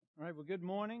All right, well, good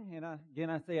morning, and again,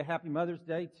 I say a happy Mother's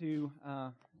Day to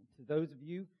those of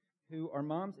you who are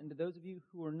moms, and to those of you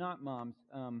who are not moms.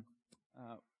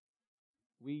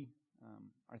 We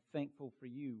are thankful for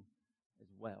you as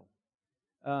well.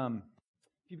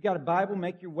 If you've got a Bible,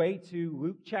 make your way to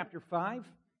Luke chapter 5.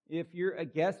 If you're a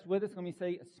guest with us, let me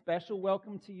say a special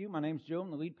welcome to you. My name's Joe.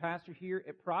 I'm the lead pastor here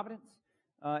at Providence,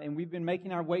 and we've been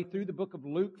making our way through the book of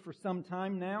Luke for some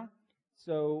time now.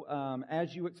 So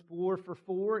as you explore for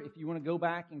 4, if you want to go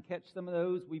back and catch some of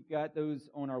those, we've got those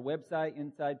on our website,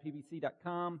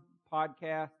 insidepbc.com,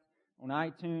 podcast, on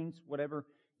iTunes, whatever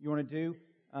you want to do.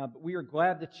 But we are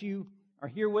glad that you are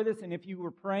here with us. And if you were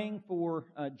praying for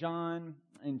John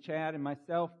and Chad and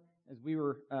myself as we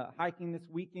were hiking this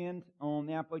weekend on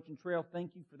the Appalachian Trail,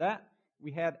 thank you for that.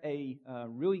 We had a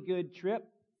really good trip,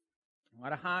 a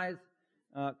lot of highs,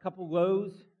 a couple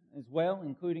lows as well,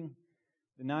 including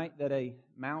the night that a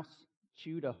mouse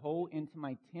chewed a hole into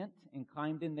my tent and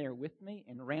climbed in there with me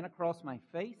and ran across my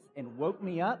face and woke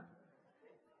me up,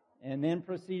 and then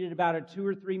proceeded about a 2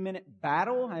 or 3 minute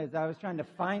battle as I was trying to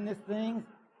find this thing,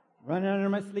 running under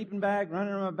my sleeping bag,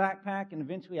 running under my backpack, and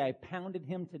eventually I pounded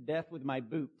him to death with my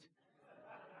boot.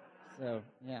 So,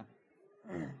 yeah.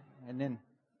 And then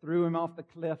threw him off the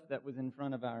cliff that was in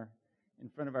front of our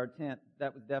tent.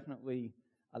 That was definitely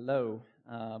a low.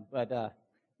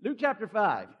 Luke chapter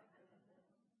 5.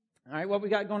 All right, what we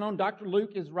got going on, Dr.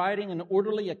 Luke is writing an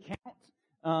orderly account,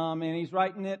 and he's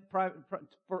writing it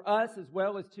for us as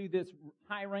well as to this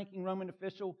high-ranking Roman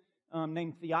official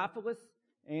named Theophilus,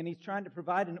 and he's trying to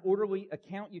provide an orderly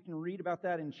account. You can read about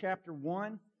that in chapter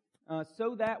 1,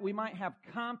 so that we might have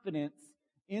confidence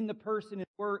in the person and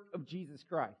work of Jesus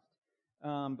Christ.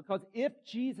 Because if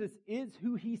Jesus is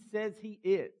who he says he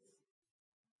is,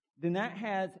 then that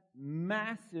has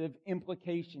massive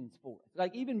implications for us.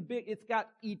 Like even big, it's got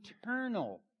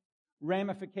eternal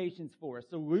ramifications for us.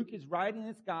 So Luke is writing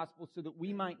this gospel so that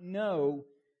we might know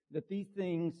that these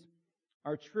things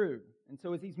are true. And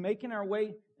so as he's making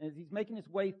his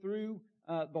way through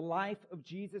the life of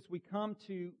Jesus, we come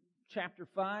to chapter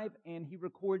 5, and he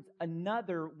records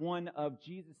another one of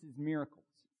Jesus' miracles,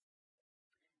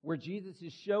 where Jesus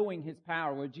is showing his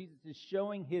power, where Jesus is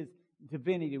showing his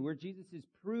divinity, where Jesus is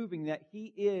proving that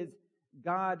he is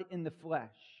God in the flesh.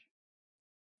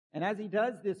 And as he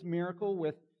does this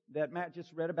miracle that Matt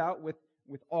just read about with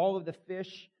all of the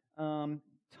fish,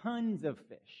 tons of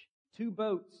fish, 2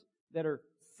 boats that are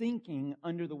sinking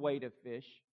under the weight of fish,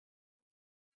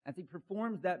 as he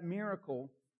performs that miracle,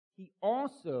 he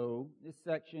also, this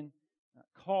section,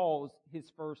 calls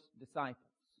his first disciples.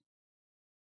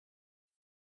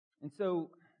 And so,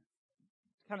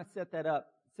 to kind of set that up,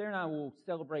 Sarah and I will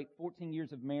celebrate 14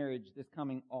 years of marriage this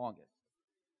coming August.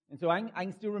 And so I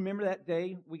can still remember that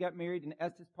day. We got married in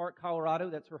Estes Park, Colorado.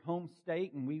 That's her home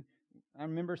state. And I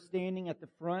remember standing at the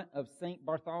front of St.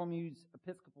 Bartholomew's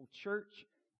Episcopal Church.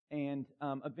 And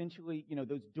eventually,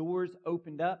 those doors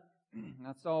opened up. And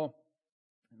I saw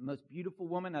the most beautiful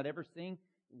woman I'd ever seen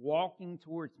walking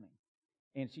towards me.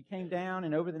 And she came down,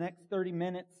 and over the next 30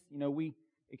 minutes, we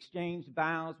exchanged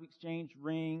vows, we exchanged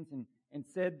rings, and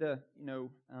said the,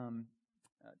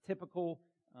 typical,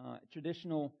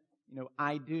 traditional,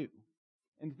 I do.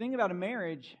 And the thing about a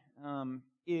marriage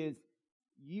is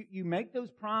you make those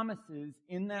promises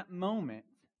in that moment.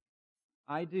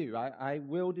 I do. I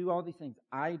will do all these things.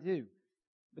 I do.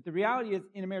 But the reality is,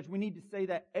 in a marriage, we need to say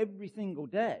that every single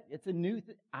day. It's a new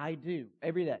thing. I do.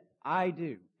 Every day. I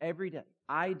do. Every day.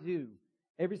 I do.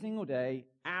 Every single day,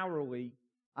 hourly,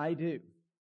 I do.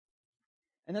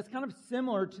 And that's kind of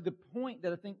similar to the point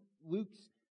that I think Luke's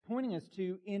pointing us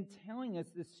to in telling us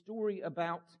this story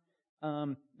about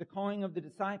the calling of the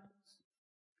disciples.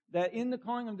 That in the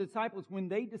calling of the disciples, when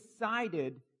they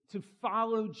decided to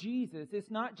follow Jesus,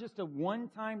 it's not just a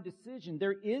one-time decision.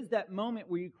 There is that moment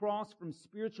where you cross from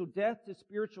spiritual death to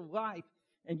spiritual life,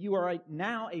 and you are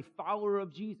now a follower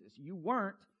of Jesus. You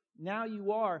weren't, now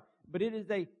you are. But it is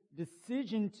a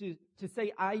decision to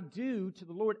say, I do to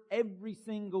the Lord every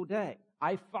single day.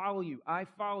 I follow you, I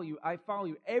follow you, I follow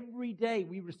you. Every day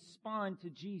we respond to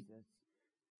Jesus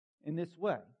in this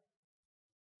way.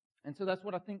 And so that's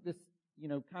what I think this,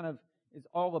 kind of is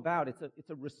all about. It's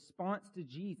a response to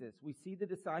Jesus. We see the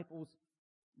disciples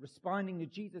responding to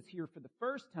Jesus here for the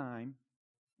first time,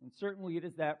 and certainly it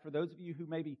is that for those of you who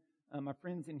maybe, my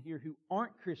friends in here who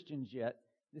aren't Christians yet,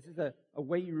 this is a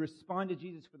way you respond to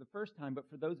Jesus for the first time, but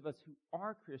for those of us who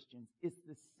are Christians, it's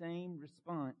the same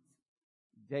response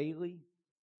daily,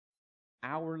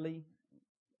 hourly,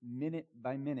 minute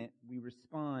by minute. We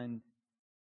respond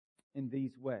in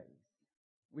these ways.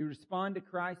 We respond to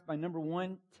Christ by, number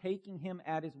one, taking Him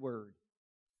at His word.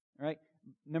 All right?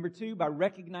 Number 2, by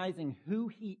recognizing who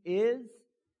He is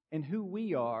and who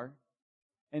we are.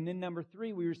 And then number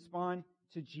 3, we respond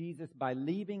to Jesus by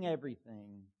leaving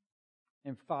everything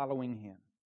and following Him.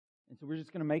 And so we're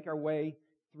just going to make our way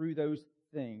through those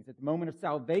things. At the moment of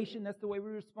salvation, that's the way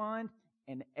we respond.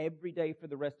 And every day for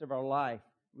the rest of our life,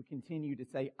 we continue to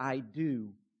say, I do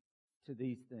to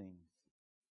these things.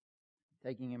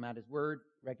 Taking Him at His word,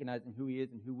 recognizing who He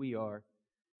is and who we are,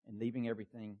 and leaving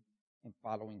everything and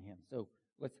following Him. So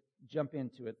let's jump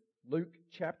into it. Luke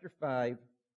chapter 5,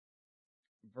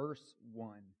 verse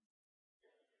 1.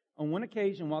 On one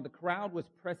occasion, while the crowd was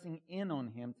pressing in on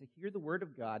Him to hear the word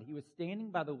of God, He was standing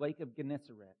by the lake of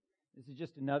Gennesaret. This is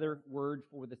just another word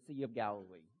for the Sea of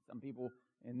Galilee. Some people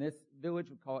in this village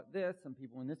would call it this. Some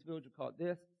people in this village would call it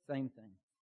this. Same thing.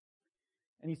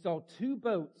 And He saw 2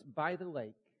 boats by the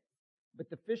lake, but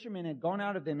the fishermen had gone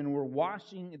out of them and were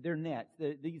washing their nets.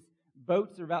 These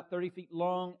boats are about 30 feet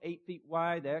long, 8 feet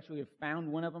wide. They actually have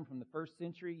found one of them from the 1st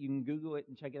century. You can Google it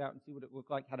and check it out and see what it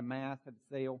looked like, how to mast, how to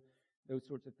sail, those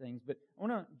sorts of things. But I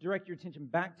want to direct your attention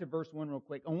back to verse 1 real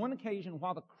quick. On one occasion,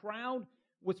 while the crowd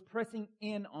was pressing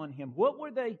in on Him, why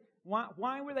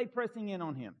were they pressing in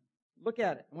on Him? Look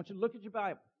at it. I want you to look at your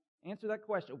Bible. Answer that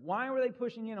question. Why were they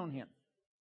pushing in on Him?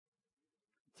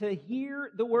 To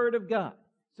hear the word of God.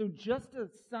 So just a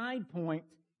side point,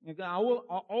 I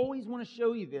always want to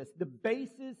show you this. The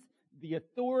basis, the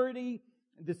authority,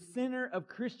 the center of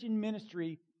Christian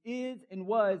ministry is and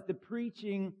was the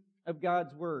preaching of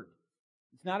God's word.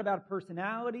 It's not about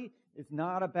personality. It's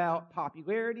not about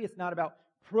popularity. It's not about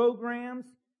programs.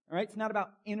 All right? It's not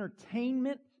about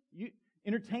entertainment.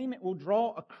 Entertainment will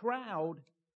draw a crowd,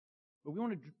 but we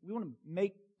want to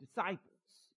make disciples.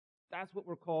 That's what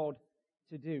we're called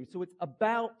to do. So it's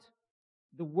about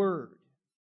the Word.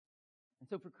 And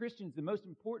so for Christians, the most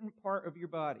important part of your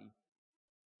body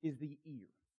is the ear.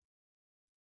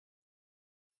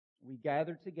 We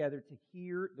gather together to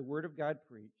hear the Word of God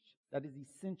preached. That is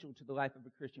essential to the life of a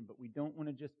Christian, but we don't want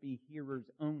to just be hearers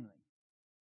only,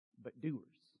 but doers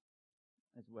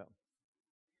as well.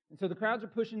 And so the crowds are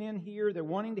pushing in here. They're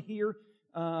wanting to hear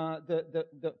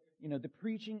the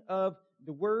preaching of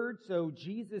the Word. So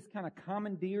Jesus kind of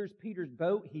commandeers Peter's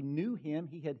boat. He knew him.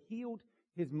 He had healed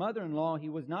his mother-in-law. He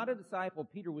was not a disciple.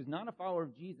 Peter was not a follower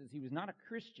of Jesus. He was not a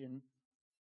Christian.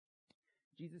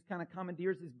 Jesus kind of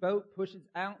commandeers his boat, pushes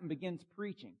out, and begins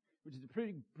preaching, which is a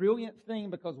pretty brilliant thing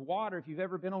because water, if you've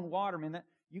ever been on water, that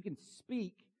you can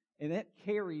speak and that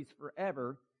carries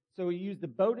forever. So he used the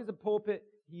boat as a pulpit.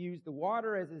 He used the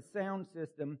water as his sound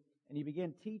system, and he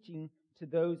began teaching to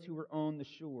those who were on the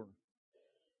shore.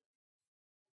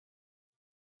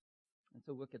 And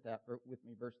so look at that with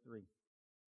me, verse 3.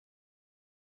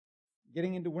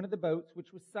 Getting into one of the boats,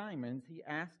 which was Simon's, he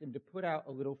asked him to put out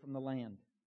a little from the land.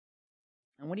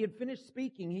 And when he had finished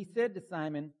speaking, he said to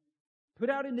Simon, "Put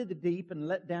out into the deep and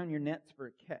let down your nets for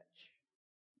a catch."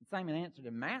 And Simon answered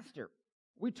him, "Master,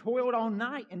 we toiled all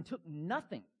night and took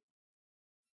nothing.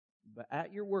 But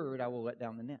at your word I will let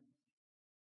down the nets."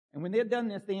 And when they had done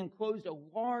this, they enclosed a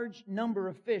large number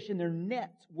of fish, and their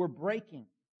nets were breaking.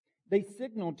 They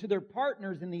signaled to their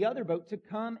partners in the other boat to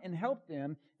come and help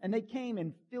them, and they came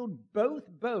and filled both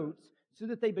boats so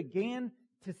that they began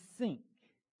to sink.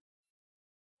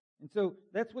 And so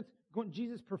that's what's going.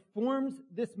 Jesus performs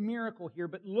this miracle here,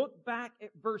 but look back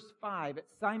at verse 5, at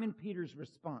Simon Peter's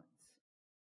response.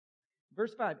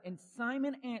 Verse 5, and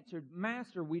Simon answered,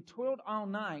 "Master, we toiled all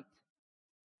night,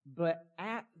 but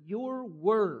at your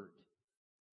word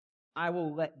I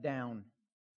will let down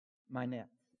my nets."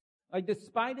 Like,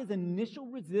 despite his initial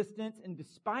resistance and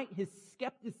despite his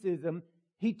skepticism,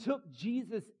 he took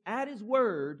Jesus at his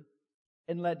word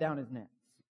and let down his nets.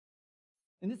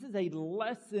 And this is a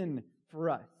lesson for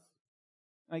us.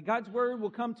 Like, God's word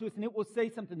will come to us and it will say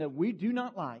something that we do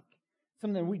not like,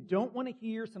 something that we don't want to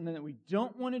hear, something that we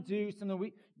don't want to do, something that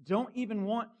we don't even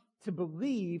want to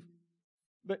believe.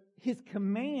 But his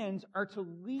commands are to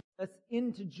lead us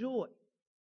into joy.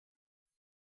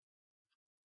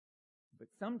 But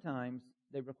sometimes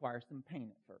they require some pain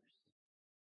at first.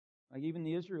 Like even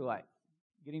the Israelites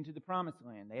getting to the promised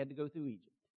land, they had to go through Egypt.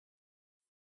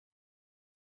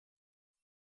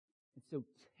 And so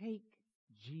take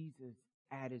Jesus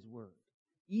at his word.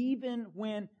 Even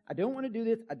when I don't want to do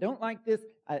this, I don't like this,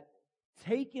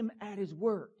 take him at his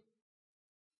word.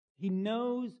 He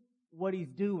knows what he's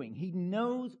doing. He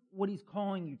knows what he's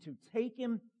calling you to. Take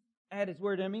him at his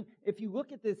word. I mean, if you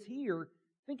look at this here,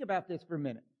 think about this for a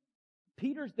minute.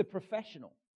 Peter's the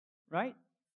professional, right?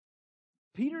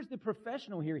 Peter's the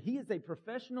professional here. He is a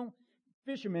professional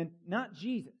fisherman, not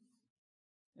Jesus.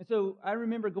 And so I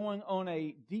remember going on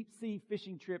a deep sea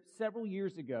fishing trip several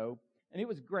years ago, And it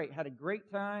was great. Had a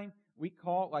great time. We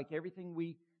caught like everything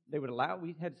they would allow.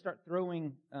 We had to start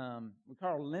throwing, we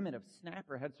caught a limit of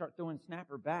snapper. Had to start throwing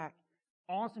snapper back.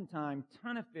 Awesome time.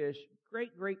 Ton of fish.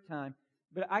 Great, great time.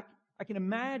 But I can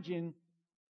imagine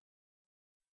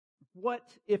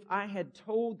what if I had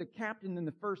told the captain and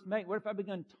the first mate, what if I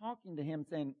begun talking to him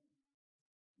saying,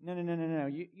 no,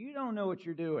 you don't know what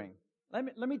you're doing.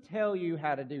 Let me tell you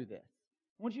how to do this.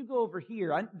 Why don't you go over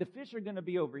here? The fish are going to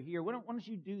be over here. Why don't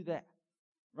you do that?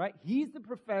 Right? He's the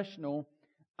professional.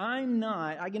 I'm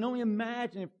not. I can only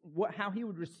imagine how he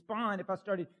would respond if I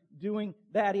started doing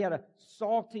that. He had a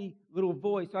salty little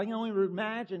voice, so I can only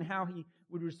imagine how he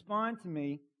would respond to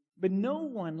me. But no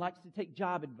one likes to take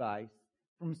job advice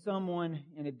from someone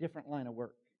in a different line of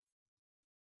work.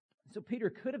 So Peter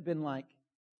could have been like,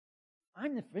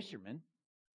 I'm the fisherman.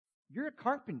 You're a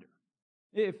carpenter.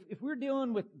 If we're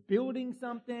dealing with building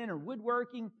something or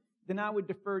woodworking, then I would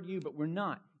defer to you, but we're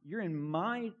not. You're in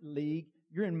my league.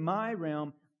 You're in my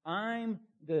realm. I'm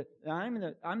the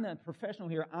professional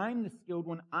here. I'm the skilled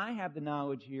one. I have the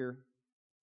knowledge here.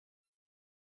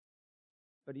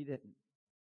 But he didn't.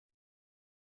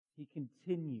 He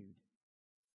continued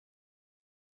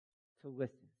to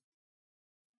listen.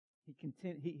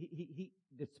 He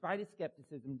despite his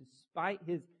skepticism, despite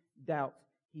his doubts,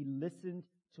 he listened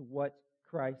to what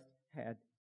Christ had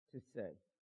to say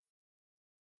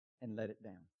and let it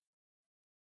down.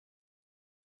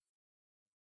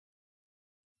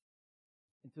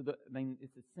 And so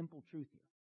it's a simple truth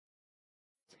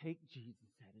here. Take Jesus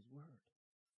at his word.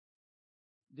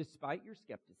 Despite your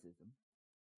skepticism,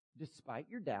 despite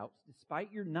your doubts,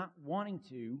 despite your not wanting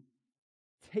to,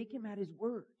 take him at his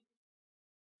word.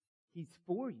 He's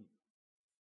for you.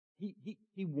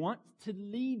 He wants to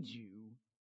lead you.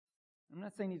 I'm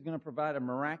not saying he's going to provide a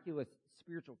miraculous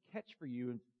spiritual catch for you.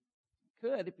 He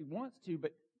could if he wants to,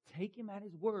 but take him at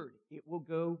his word. It will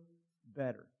go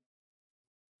better.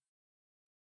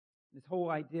 This whole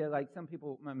idea, like some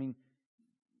people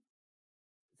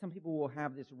will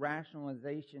have this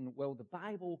rationalization, well, the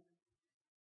Bible,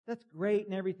 that's great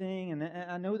and everything, and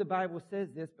I know the Bible says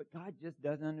this, but God just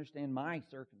doesn't understand my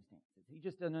circumstances. He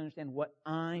just doesn't understand what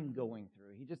I'm going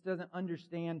through. He just doesn't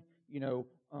understand,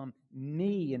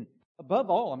 me. And above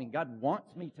all, God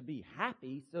wants me to be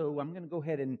happy, so I'm going to go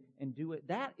ahead and do it.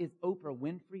 That is Oprah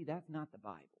Winfrey. That's not the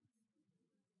Bible.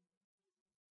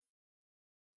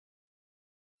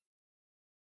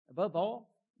 Above all,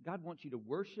 God wants you to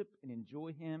worship and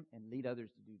enjoy Him and lead others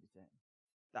to do the same.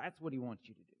 That's what He wants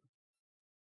you to do.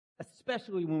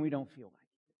 Especially when we don't feel like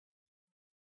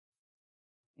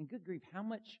it. And good grief, how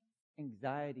much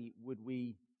anxiety would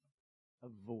we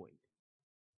avoid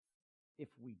if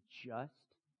we just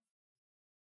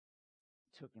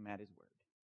took Him at His word?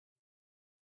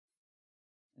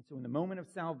 And so in the moment of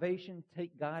salvation,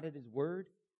 take God at His word,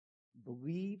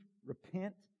 believe,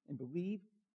 repent, and believe,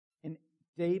 and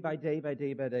day by day,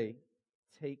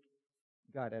 take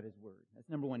God at His word. That's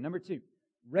number one. Number two,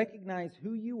 recognize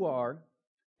who you are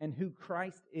and who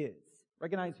Christ is.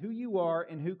 Recognize who you are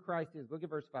and who Christ is. Look at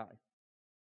verse 5.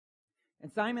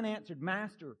 And Simon answered,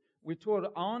 Master, we toiled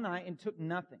all night and took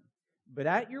nothing, but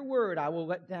at your word I will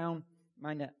let down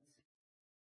my nets.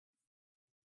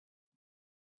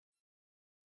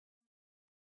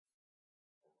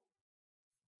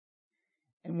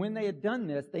 And when they had done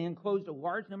this, they enclosed a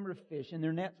large number of fish, and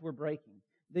their nets were breaking.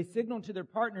 They signaled to their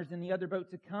partners in the other boat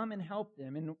to come and help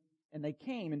them, and they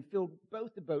came and filled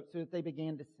both the boats so that they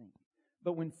began to sink.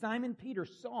 But when Simon Peter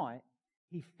saw it,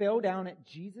 he fell down at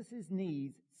Jesus'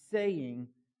 knees, saying,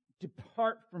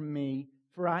 Depart from me,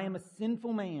 for I am a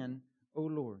sinful man, O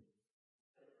Lord.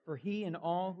 For he and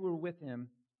all who were with him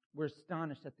were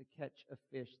astonished at the catch of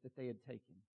fish that they had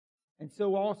taken. And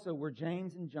so also were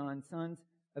James and John, sons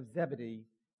of Zebedee,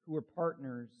 who were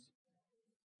partners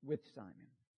with Simon.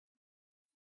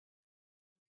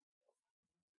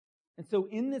 And so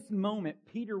in this moment,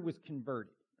 Peter was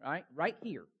converted, right? Right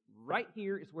here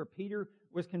is where Peter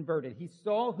was converted. He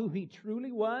saw who he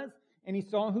truly was, and he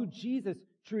saw who Jesus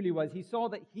truly was. He saw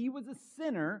that he was a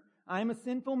sinner. I am a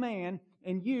sinful man,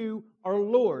 and you are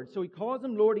Lord. So he calls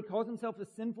him Lord. He calls himself a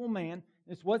sinful man.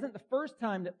 This wasn't the first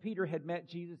time that Peter had met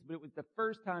Jesus, but it was the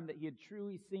first time that he had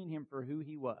truly seen him for who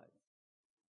he was,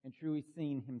 and truly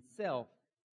seen himself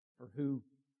for who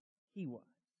he was.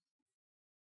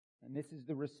 And this is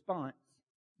the response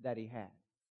that he had.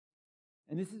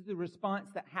 And this is the response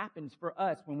that happens for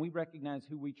us when we recognize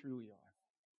who we truly are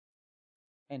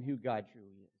and who God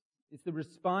truly is. It's the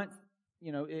response,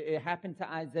 it happened to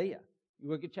Isaiah. You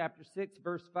look at chapter 6,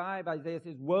 verse 5, Isaiah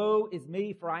says, Woe is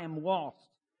me, for I am lost,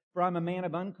 for I am a man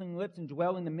of unclean lips and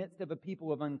dwell in the midst of a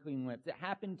people of unclean lips. It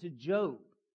happened to Job.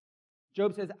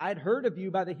 Job says, I'd heard of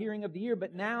you by the hearing of the ear,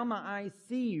 but now my eyes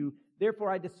see you.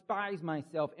 Therefore I despise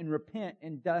myself and repent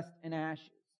in dust and ashes.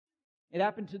 It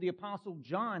happened to the Apostle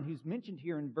John, who's mentioned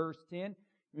here in verse 10.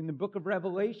 In the book of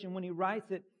Revelation, when he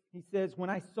writes it, he says, when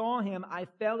I saw him, I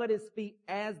fell at his feet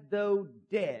as though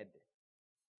dead.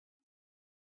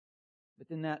 But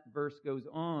then that verse goes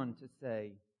on to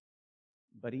say,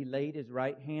 but he laid his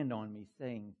right hand on me,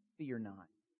 saying, fear not.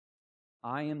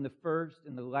 I am the first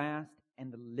and the last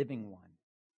and the living one.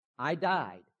 I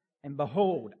died, and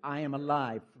behold, I am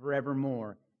alive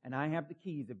forevermore, and I have the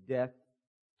keys of death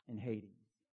and Hades.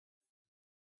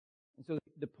 And so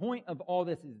the point of all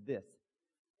this is this.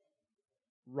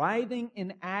 Writhing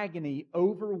in agony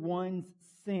over one's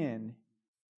sin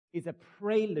is a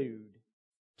prelude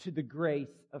to the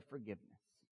grace of forgiveness.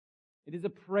 It is a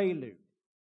prelude.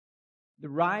 The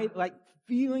writhe, like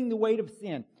feeling the weight of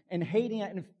sin and hating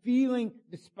it and feeling,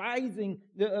 despising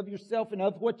of yourself and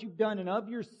of what you've done and of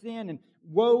your sin and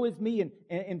woe is me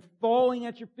and falling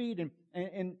at your feet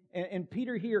and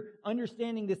Peter here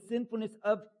understanding the sinfulness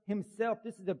of himself.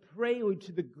 This is a prelude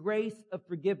to the grace of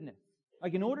forgiveness.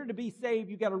 Like in order to be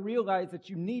saved, you've got to realize that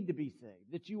you need to be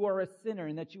saved, that you are a sinner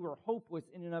and that you are hopeless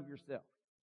in and of yourself.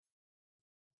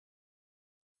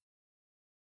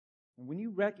 And when you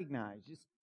recognize, just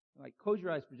like close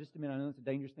your eyes for just a minute. I know it's a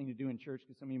dangerous thing to do in church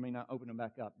because some of you may not open them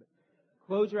back up, but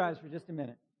close your eyes for just a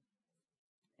minute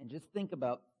and just think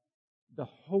about the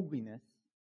holiness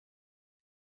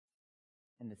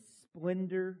and the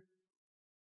splendor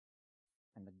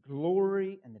and the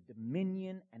glory and the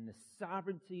dominion and the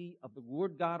sovereignty of the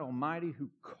Lord God Almighty, who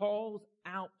calls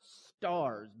out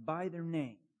stars by their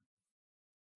name.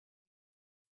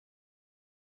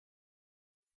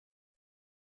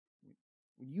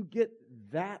 When you get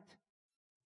that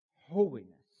holiness,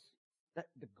 that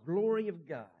the glory of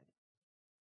God,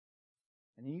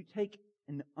 and then you take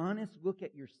an honest look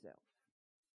at yourself,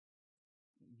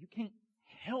 you can't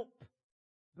help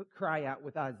but cry out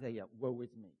with Isaiah, woe is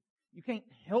me. You can't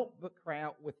help but cry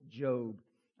out with Job,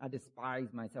 I despise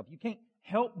myself. You can't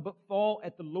help but fall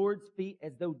at the Lord's feet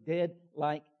as though dead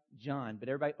like John. But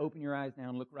everybody open your eyes now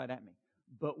and look right at me.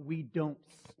 But we don't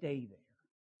stay there.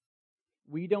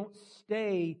 We don't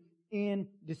stay in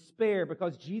despair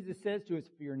because Jesus says to us,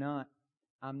 fear not.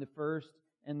 I'm the first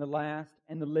and the last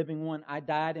and the living one. I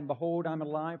died and behold, I'm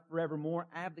alive forevermore.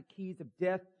 I have the keys of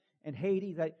death and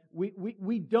Hades.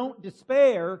 We don't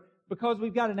despair because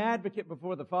we've got an advocate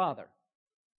before the Father.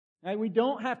 Right? We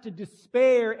don't have to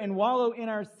despair and wallow in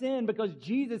our sin because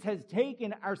Jesus has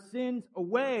taken our sins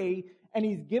away and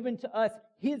He's given to us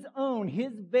His own,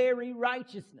 His very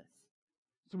righteousness.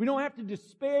 So we don't have to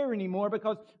despair anymore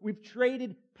because we've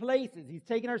traded places. He's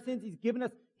taken our sins, He's given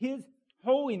us His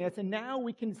holiness, and now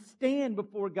we can stand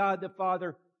before God the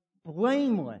Father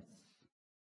blameless.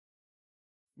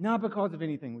 Not because of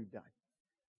anything we've done,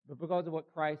 but because of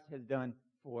what Christ has done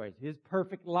for us. His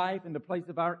perfect life in the place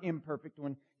of our imperfect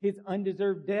one. His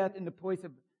undeserved death in the place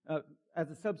of as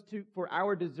a substitute for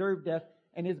our deserved death,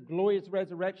 and His glorious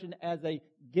resurrection as a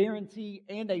guarantee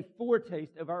and a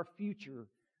foretaste of our future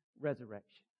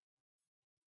resurrection.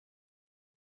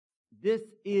 This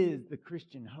is the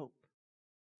Christian hope.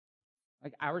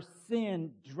 Like our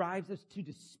sin drives us to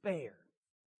despair,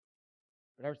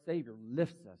 but our Savior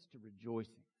lifts us to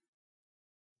rejoicing.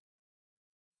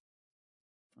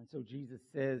 And so Jesus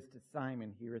says to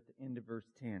Simon here at the end of verse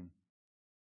 10,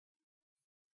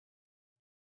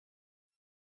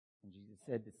 and Jesus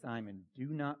said to Simon, do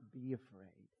not be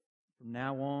afraid. From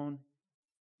now on,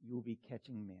 you will be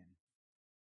catching men.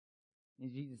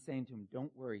 And Jesus is saying to him,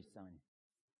 don't worry, son.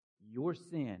 Your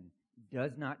sin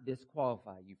does not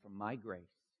disqualify you from my grace,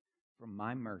 from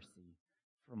my mercy,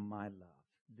 from my love.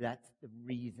 That's the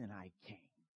reason I came,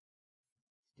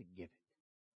 to give it.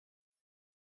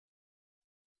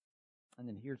 And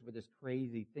then here's where this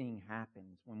crazy thing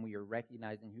happens when we are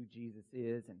recognizing who Jesus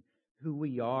is and who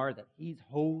we are, that He's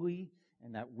holy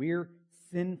and that we're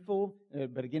sinful.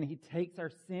 But again, He takes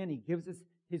our sin, He gives us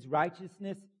His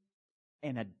righteousness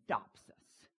and adopts us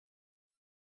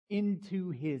into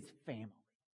His family.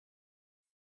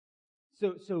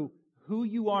 So who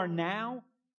you are now,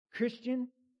 Christian,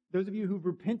 those of you who've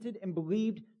repented and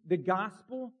believed the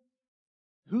gospel,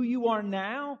 who you are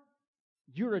now,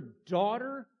 you're a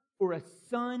daughter or a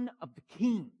son of the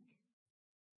King.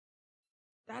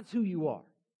 That's who you are.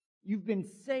 You've been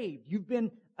saved. You've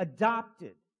been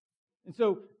adopted. And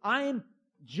so I am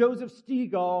Joseph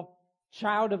Stegall,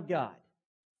 child of God.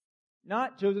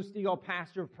 Not Joseph Stegall,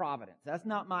 pastor of Providence. That's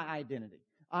not my identity.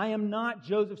 I am not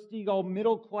Joseph Stegall,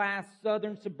 middle-class,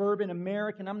 southern, suburban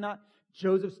American. I'm not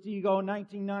Joseph Stegall,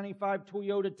 1995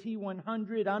 Toyota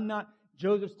T100. I'm not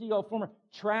Joseph Stegall, former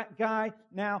track guy,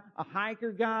 now a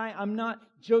hiker guy. I'm not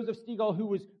Joseph Stegall, who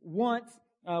was once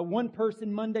one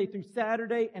person Monday through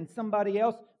Saturday and somebody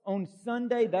else on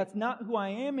Sunday. That's not who I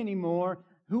am anymore.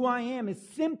 Who I am is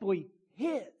simply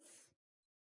His.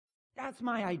 That's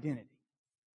my identity.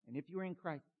 And if you're in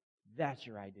Christ, that's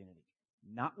your identity.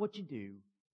 Not what you do,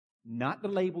 not the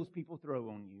labels people throw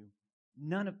on you.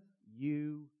 None of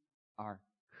you are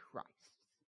Christ.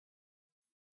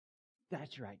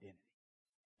 That's your identity.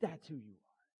 That's who you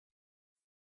are.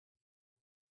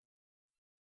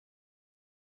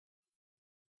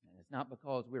 And it's not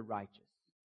because we're righteous,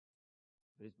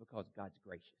 but it's because God's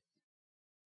gracious.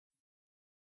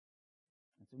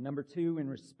 And so number 2, in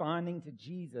responding to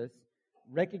Jesus,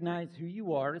 recognize who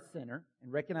you are, a sinner,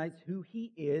 and recognize who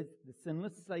He is, the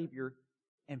sinless Savior,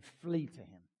 and flee to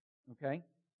Him. Okay?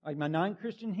 Like my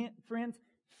non-Christian friends,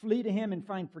 flee to Him and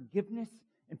find forgiveness,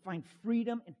 and find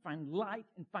freedom, and find life,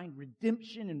 and find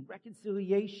redemption and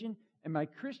reconciliation. And my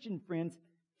Christian friends,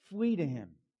 flee to Him.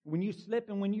 When you slip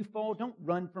and when you fall, don't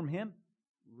run from Him.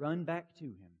 Run back to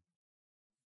Him.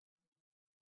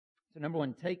 So number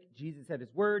 1, take Jesus at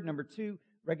His word. Number 2,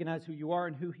 recognize who you are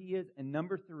and who He is. And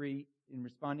number 3, in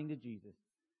responding to Jesus,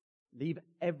 leave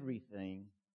everything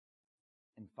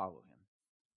and follow Him.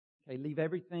 Okay, leave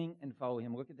everything and follow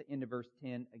Him. Look at the end of verse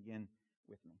 10 again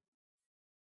with me.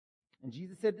 And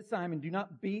Jesus said to Simon, "Do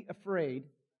not be afraid.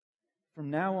 From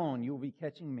now on you will be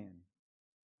catching men."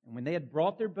 And when they had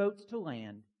brought their boats to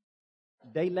land,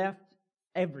 they left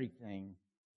everything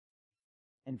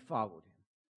and followed Him.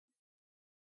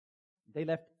 They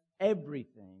left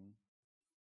everything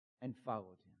and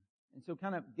followed Him. And so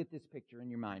kind of get this picture in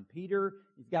your mind. Peter,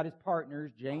 he's got his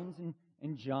partners, James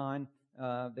and John.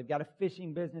 They've got a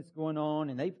fishing business going on,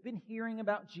 and they've been hearing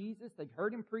about Jesus. They've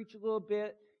heard Him preach a little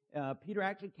bit. Peter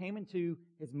actually came into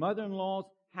his mother-in-law's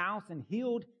house and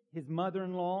healed his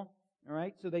mother-in-law. All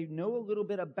right, so they know a little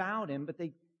bit about Him, but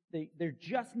they're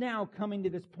just now coming to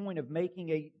this point of making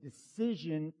a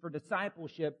decision for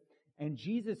discipleship. And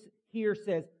Jesus here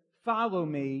says, "Follow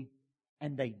me,"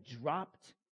 and they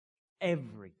dropped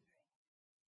everything.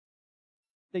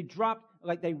 They dropped,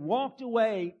 like they walked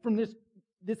away from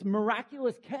this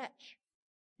miraculous catch.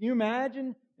 Can you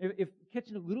imagine if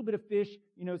catching a little bit of fish,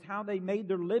 is how they made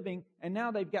their living, and now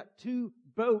they've got 2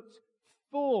 boats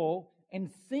full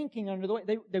and sinking under the weight.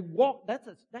 They walked. That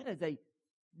is a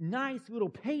nice little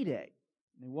payday.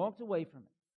 And they walked away from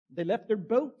it. They left their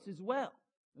boats as well.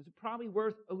 Those are probably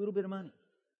worth a little bit of money.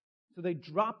 So they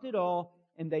dropped it all,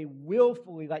 and they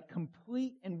willfully, like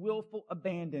complete and willful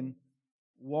abandon,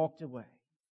 walked away.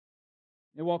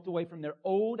 They walked away from their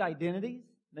old identities.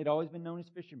 They'd always been known as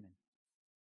fishermen.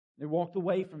 They walked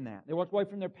away from that. They walked away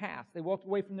from their past. They walked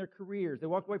away from their careers. They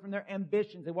walked away from their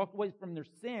ambitions. They walked away from their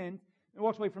sins. They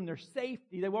walked away from their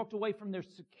safety. They walked away from their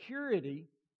security.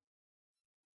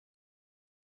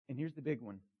 And here's the big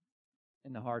one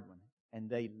and the hard one. And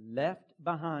they left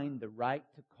behind the right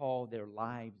to call their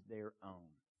lives their own.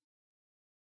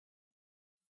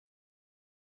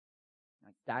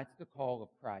 Like that's the call of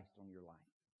Christ on your life.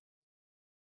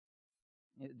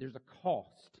 There's a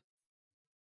cost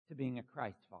to being a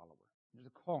Christ follower. There's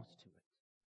a cost to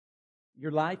it.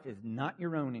 Your life is not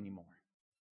your own anymore.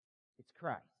 It's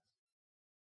Christ.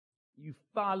 You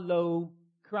follow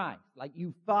Christ, like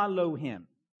you follow Him.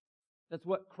 That's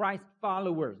what Christ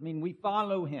followers mean. We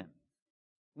follow Him.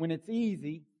 When it's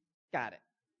easy, got it.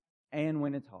 And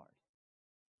when it's hard.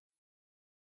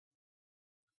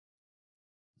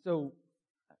 So,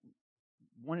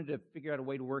 wanted to figure out a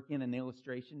way to work in an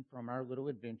illustration from our little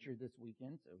adventure this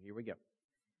weekend. So here we go.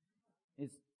 The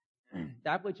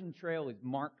Appalachian Trail is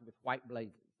marked with white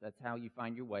blazes. That's how you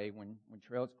find your way when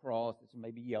trails cross. This one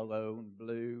may be yellow and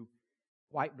blue.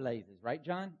 White blazes, right,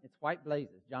 John? It's white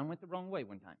blazes. John went the wrong way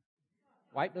one time.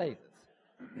 White blazes.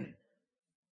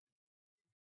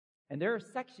 And there are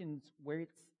sections where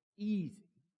it's easy.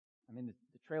 I mean,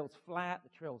 the trail's flat, the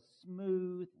trail's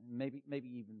smooth, and maybe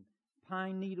even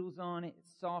pine needles on it.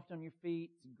 It's soft on your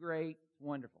feet. It's great. It's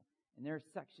wonderful. And there are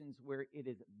sections where it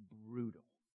is brutal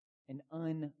and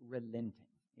unrelenting.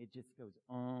 It just goes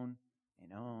on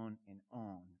and on and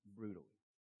on brutally.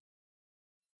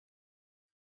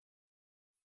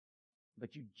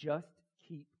 But you just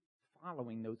keep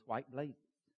following those white blazes.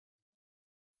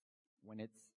 When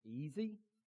it's easy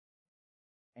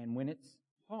and when it's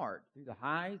hard, through the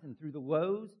highs and through the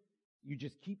lows, you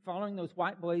just keep following those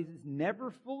white blazes,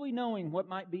 never fully knowing what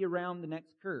might be around the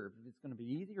next curve. If it's going to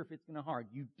be easy or if it's going to be hard.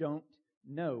 You don't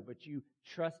know, but you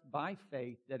trust by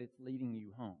faith that it's leading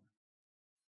you home.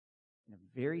 In a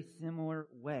very similar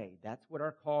way, that's what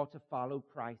our call to follow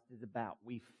Christ is about.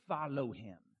 We follow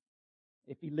Him.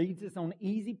 If He leads us on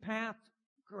easy paths,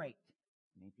 great.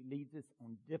 And if He leads us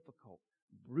on difficult,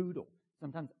 brutal,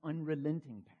 sometimes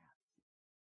unrelenting paths,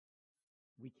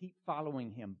 we keep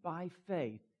following Him by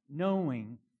faith,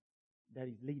 knowing that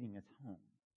He's leading us home.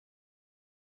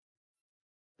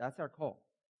 That's our call.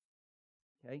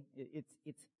 Okay?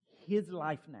 It's His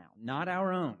life now, not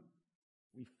our own.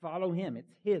 We follow Him.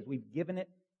 It's His. We've given it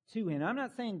to Him. I'm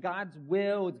not saying God's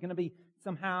will is going to be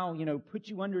somehow, put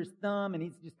you under His thumb and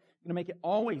He's just going to make it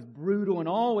always brutal and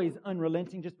always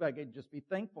unrelenting. Just be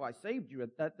thankful I saved you.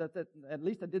 At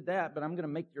least I did that, but I'm going to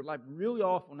make your life really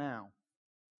awful now.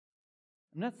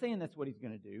 I'm not saying that's what He's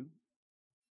going to do,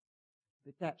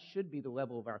 but that should be the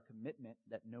level of our commitment,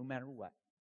 that no matter what.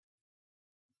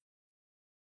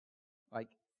 Like,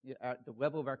 the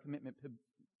level of our commitment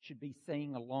should be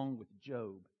saying along with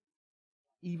Job,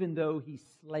 even though He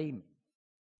slay me,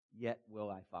 yet will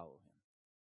I follow Him.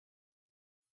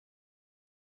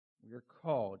 We are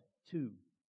called to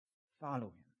follow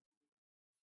Him.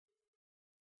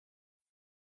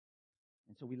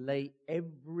 And so we lay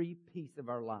every piece of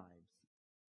our lives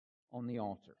on the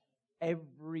altar.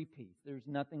 Every piece. There's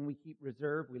nothing we keep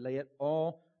reserved. We lay it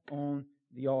all on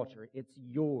the altar. It's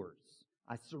yours.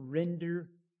 I surrender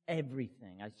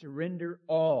everything. I surrender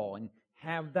all, and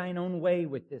have thine own way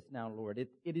with this now, Lord.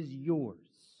 It is yours.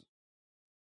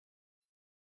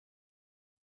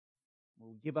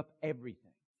 We'll give up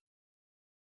everything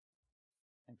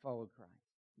and follow Christ.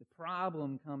 The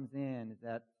problem comes in is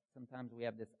that sometimes we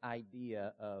have this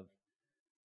idea of,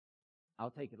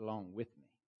 I'll take it along with me.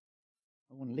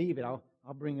 I want to leave it. I'll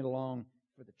bring it along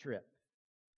for the trip.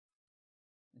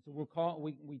 And so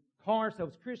we call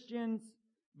ourselves Christians,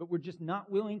 but we're just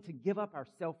not willing to give up our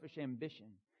selfish ambition.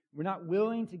 We're not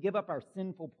willing to give up our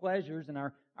sinful pleasures and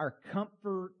our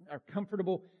comfort, our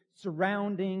comfortable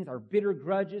surroundings, our bitter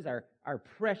grudges, our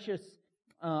precious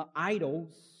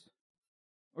idols,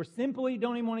 or simply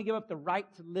don't even want to give up the right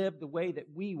to live the way that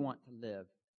we want to live.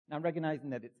 Now, recognizing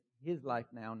that it's His life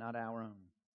now, not our own.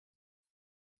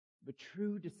 But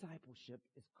true discipleship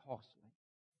is costly.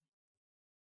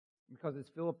 Because as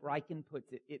Philip Ryken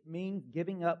puts it, it means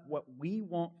giving up what we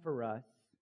want for us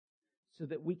so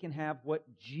that we can have what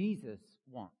Jesus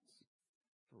wants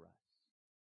for us.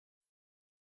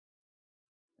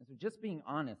 And so just being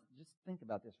honest, just think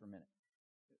about this for a minute.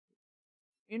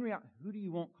 In reality, who do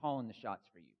you want calling the shots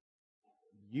for you?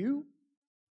 You?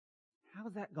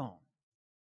 How's that gone?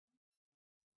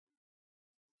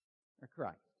 Or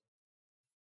Christ?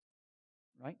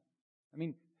 Right? I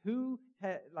mean, who's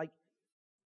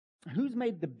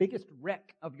made the biggest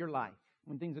wreck of your life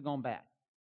when things have gone bad?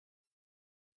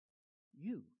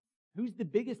 You. Who's the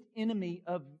biggest enemy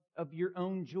of your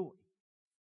own joy?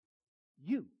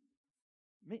 You.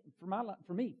 Me.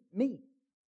 For me.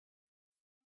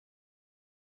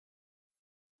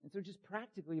 And so just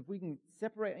practically, if we can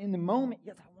separate in the moment,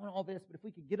 yes, I want all this, but if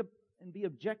we could get up and be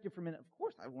objective for a minute, of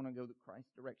course I want to go the Christ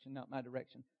direction, not my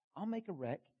direction. I'll make a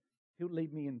wreck. He'll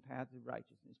lead me in paths of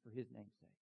righteousness for His name's sake.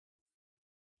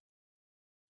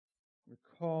 We're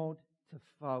called to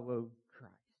follow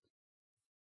Christ.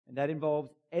 And that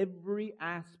involves every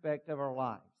aspect of our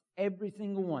lives. Every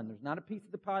single one. There's not a piece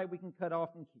of the pie we can cut off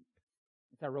and keep.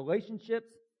 It's our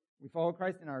relationships. We follow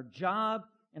Christ in our job,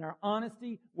 in our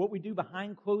honesty, what we do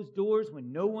behind closed doors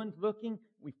when no one's looking.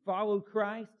 We follow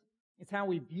Christ. It's how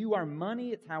we view our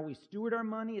money. It's how we steward our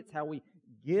money. It's how we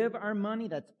give our money.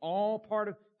 That's all part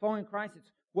of following Christ.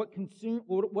 It's what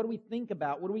do we think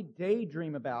about? What do we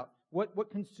daydream about?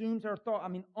 What consumes our thought? I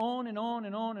mean, on and on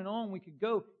and on and on we could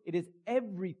go. It is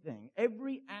everything,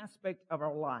 every aspect of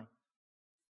our life.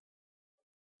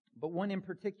 But one in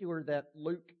particular that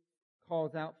Luke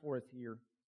calls out for us here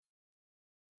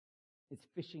is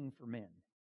fishing for men.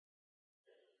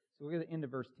 So look at the end of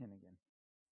verse 10 again.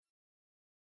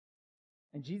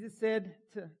 And Jesus said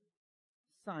to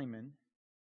Simon,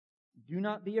 "Do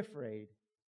not be afraid.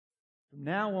 From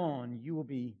now on, you will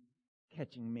be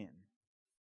catching men."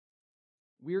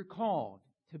 We are called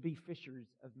to be fishers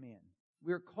of men.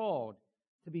 We are called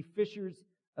to be fishers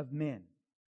of men.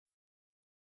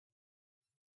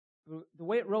 The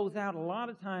way it rolls out a lot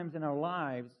of times in our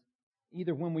lives,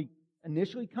 either when we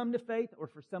initially come to faith or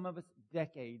for some of us,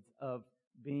 decades of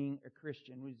being a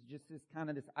Christian, was just this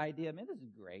idea, man, this is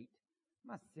great.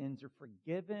 My sins are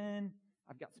forgiven.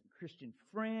 I've got some Christian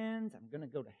friends. I'm going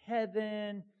to go to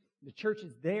heaven. The church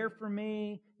is there for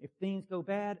me. If things go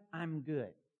bad, I'm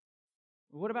good.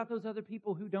 Well, what about those other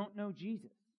people who don't know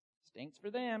Jesus? Stinks for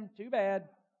them. Too bad.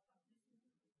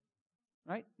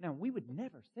 Right? Now, we would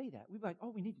never say that. We'd be like,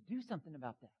 we need to do something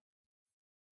about that.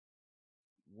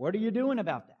 What are you doing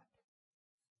about that?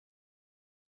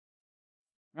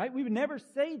 right? We would never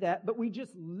say that, but we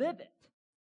just live it.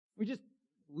 We just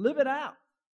live it out.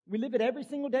 We live it every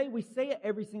single day. We say it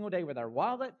every single day with our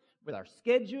wallet, with our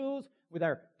schedules, with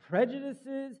our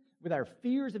prejudices, with our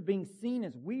fears of being seen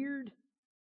as weird,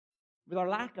 with our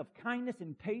lack of kindness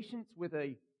and patience with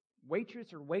a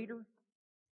waitress or waiter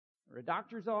or a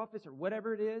doctor's office or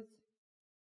whatever it is.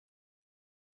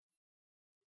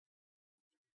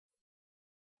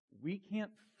 We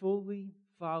can't fully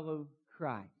follow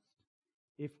Christ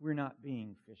if we're not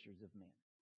being fishers of men.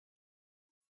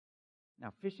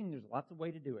 Now, fishing, there's lots of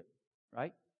ways to do it,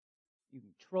 right? You can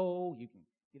troll, you can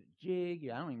get a jig.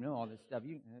 I don't even know all this stuff.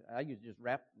 I used to just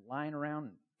wrap line around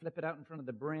and flip it out in front of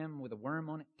the brim with a worm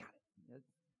on it. Got it. There's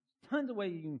tons of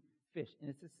ways you can fish, and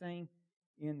it's the same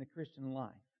in the Christian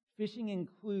life. Fishing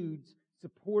includes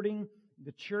supporting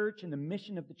the church and the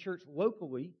mission of the church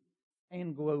locally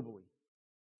and globally.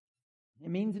 It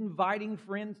means inviting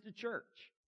friends to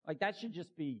church. Like, that should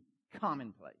just be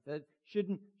commonplace. That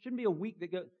shouldn't be a week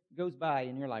that goes by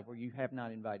in your life where you have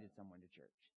not invited someone to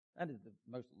church. That is the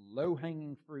most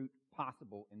low-hanging fruit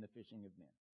possible in the fishing of men.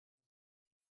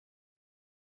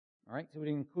 All right, so it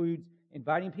includes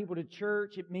inviting people to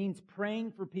church. It means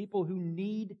praying for people who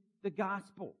need the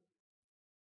gospel.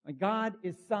 Like, God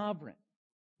is sovereign.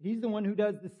 He's the one who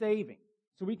does the saving.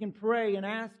 So we can pray and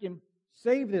ask Him,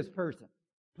 save this person.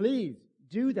 Please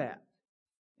do that.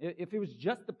 If it was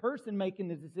just the person making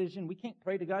the decision, we can't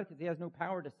pray to God because He has no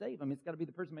power to save them. It's got to be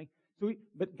the person making.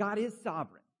 But God is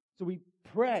sovereign. So we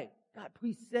pray, God,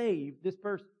 please save this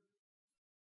person.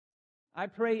 I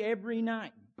pray every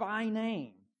night by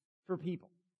name for people.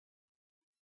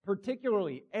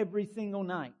 Particularly every single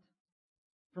night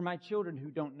for my children who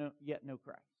don't yet know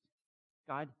Christ.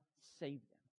 God, save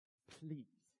them, please.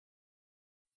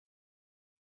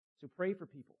 So pray for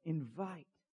people. Invite.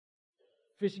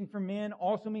 Fishing for men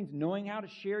also means knowing how to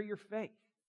share your faith.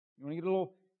 You want to get a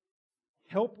little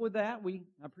help with that?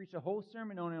 I preached a whole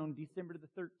sermon on it on December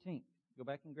the 13th. Go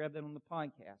back and grab that on the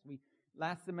podcast.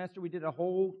 Last semester we did a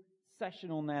whole session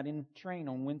on that in Train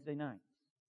on Wednesday nights.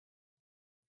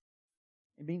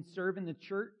 It means serving the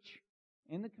church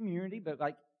and the community, but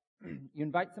like you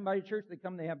invite somebody to church, they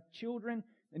come, they have children,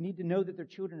 they need to know that their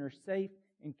children are safe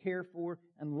and cared for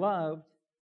and loved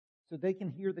so they can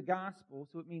hear the gospel.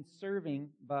 So it means serving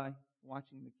by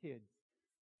watching the kids,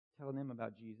 telling them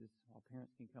about Jesus while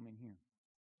parents can come in here.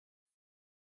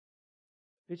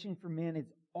 Fishing for men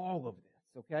is all of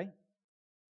this, okay?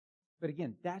 But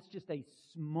again, that's just a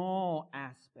small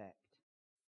aspect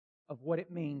of what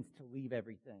it means to leave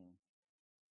everything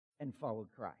and follow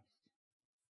Christ.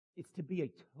 It's to be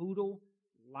a total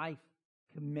life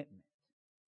commitment.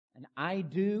 An I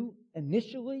do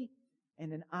initially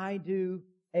and an I do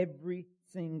every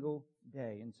single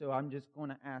day. And so I'm just going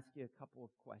to ask you a couple of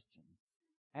questions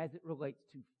as it relates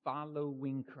to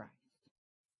following Christ.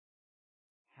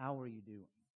 How are you doing?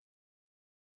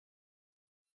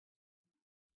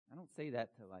 I don't say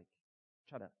that to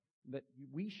but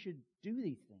we should do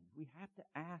these things. We have to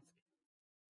ask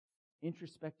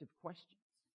introspective questions.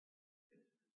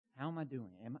 How am I doing?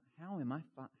 How's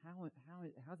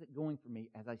it going for me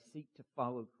as I seek to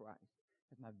follow Christ?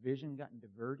 Has my vision gotten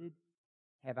diverted?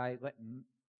 Have I let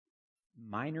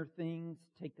minor things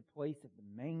take the place of the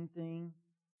main thing?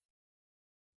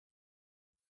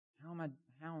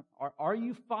 Are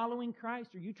you following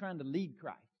Christ, or are you trying to lead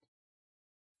Christ?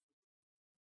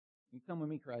 You come with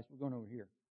me, Christ. We're going over here.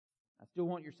 I still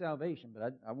want your salvation,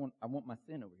 but I want my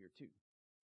sin over here too.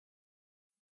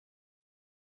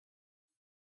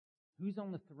 Who's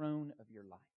on the throne of your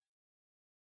life?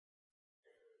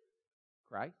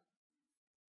 Christ?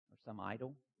 Or some idol?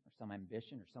 Or some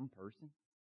ambition? Or some person?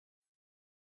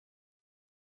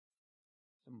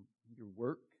 Your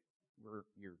work? Or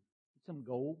some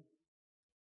goal?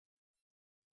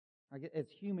 As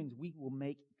humans, we will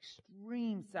make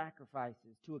extreme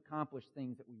sacrifices to accomplish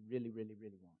things that we really, really,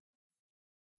 really want.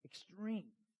 Extreme.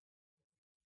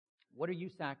 What are you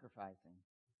sacrificing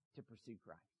to pursue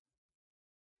Christ?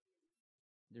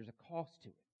 There's a cost to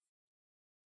it.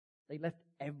 They left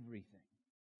everything.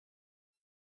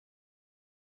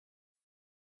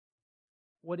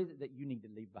 What is it that you need to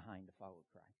leave behind to follow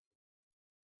Christ?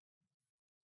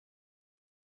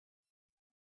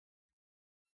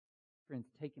 Friends,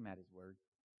 take Him at His word.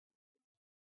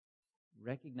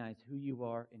 Recognize who you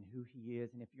are and who He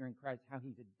is, and if you're in Christ, how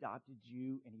He's adopted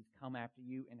you and He's come after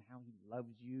you and how He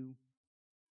loves you.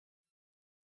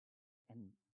 And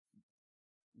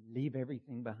leave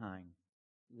everything behind.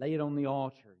 Lay it on the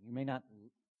altar. You may not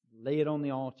lay it on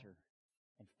the altar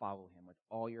and follow Him with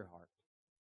all your heart.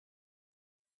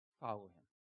 Follow Him.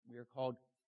 We are called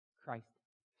Christ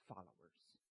followers.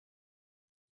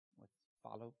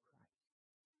 follow Christ.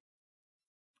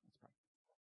 Let's pray.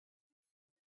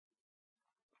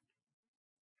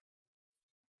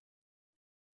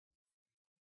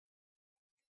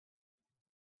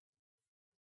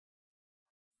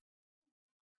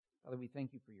 Father, we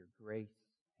thank you for your grace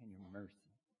and your mercy.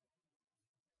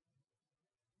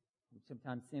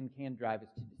 Sometimes sin can drive us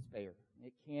to despair.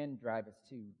 It can drive us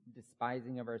to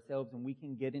despising of ourselves, and we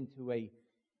can get into a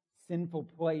sinful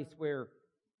place where,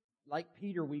 like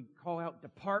Peter, we call out,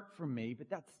 "Depart from me," but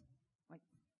that's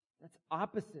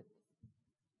opposite.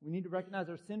 We need to recognize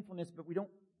our sinfulness, but we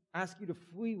don't ask you to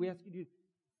flee. We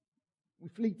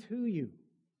flee to you.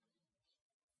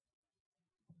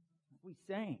 We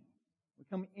sang. We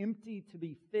come empty to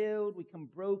be filled. We come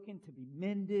broken to be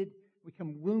mended. We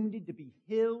come wounded to be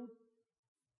healed.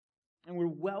 And we're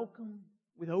welcomed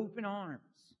with open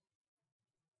arms.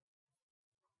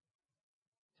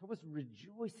 Help us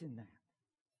rejoice in that.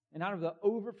 And out of the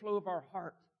overflow of our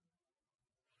heart,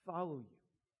 follow you.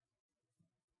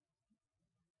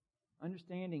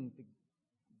 Understanding the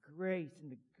grace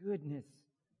and the goodness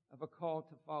of a call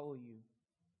to follow you.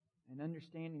 And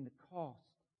understanding the cost.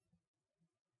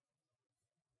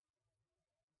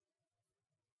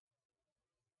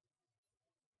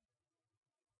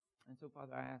 And so,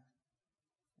 Father, I ask,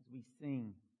 as we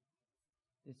sing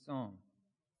this song,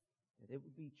 that it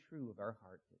would be true of our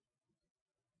heart, that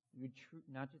we would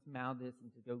not just mouth this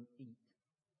and to go eat,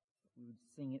 but we would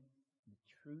sing it in the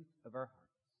truth of our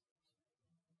hearts.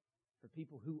 For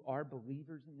people who are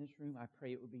believers in this room, I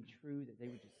pray it would be true that they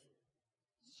would just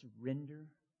surrender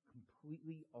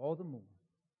completely all the more.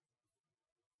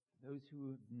 Those who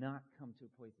have not come to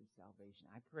a place of salvation,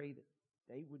 I pray that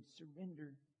they would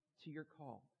surrender to your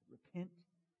call, repent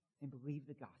and believe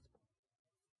the gospel,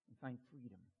 and find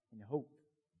freedom and hope,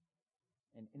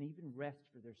 and even rest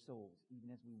for their souls, even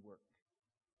as we work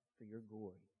for your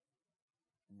glory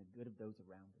and the good of those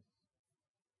around us.